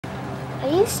Are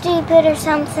you stupid or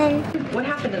something? What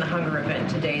happened in the hunger event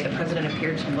today? The president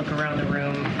appeared to look around the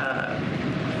room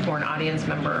for an audience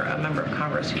member, a member of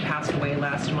Congress who passed away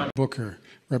last month. Booker,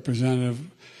 Representative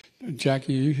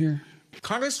Jackie, are you here?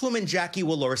 Congresswoman Jackie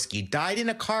Walorski died in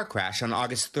a car crash on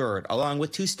August 3rd, along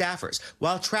with 2 staffers,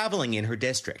 while traveling in her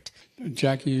district.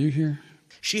 Jackie, are you here?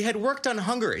 She had worked on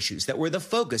hunger issues that were the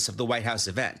focus of the White House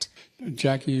event.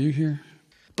 Jackie, are you here?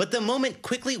 But the moment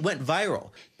quickly went viral.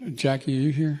 Jackie, are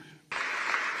you here?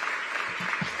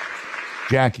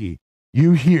 Jackie,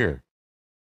 you here?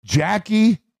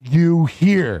 Jackie, you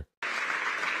here?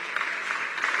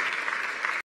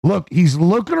 Look, he's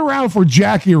looking around for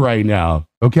Jackie right now,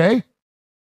 okay?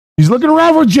 He's looking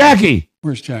around for Jackie.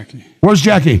 Where's Jackie? Where's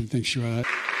Jackie? I didn't think she was.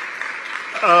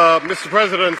 Mr.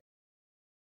 President.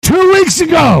 2 weeks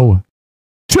ago,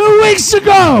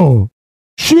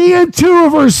 she and 2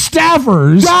 of her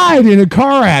staffers died in a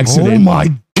car accident. Oh, my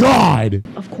God.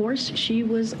 Of course, she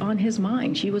was on his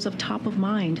mind. She was of top of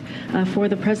mind for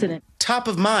the president. Top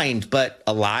of mind, but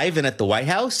alive and at the White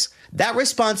House? That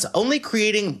response only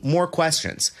creating more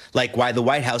questions, like why the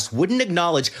White House wouldn't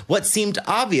acknowledge what seemed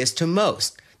obvious to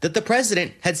most, that the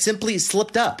president had simply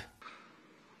slipped up.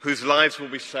 Whose lives will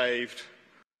be saved.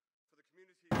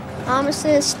 I'm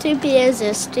as stupid as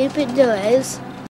a stupid does.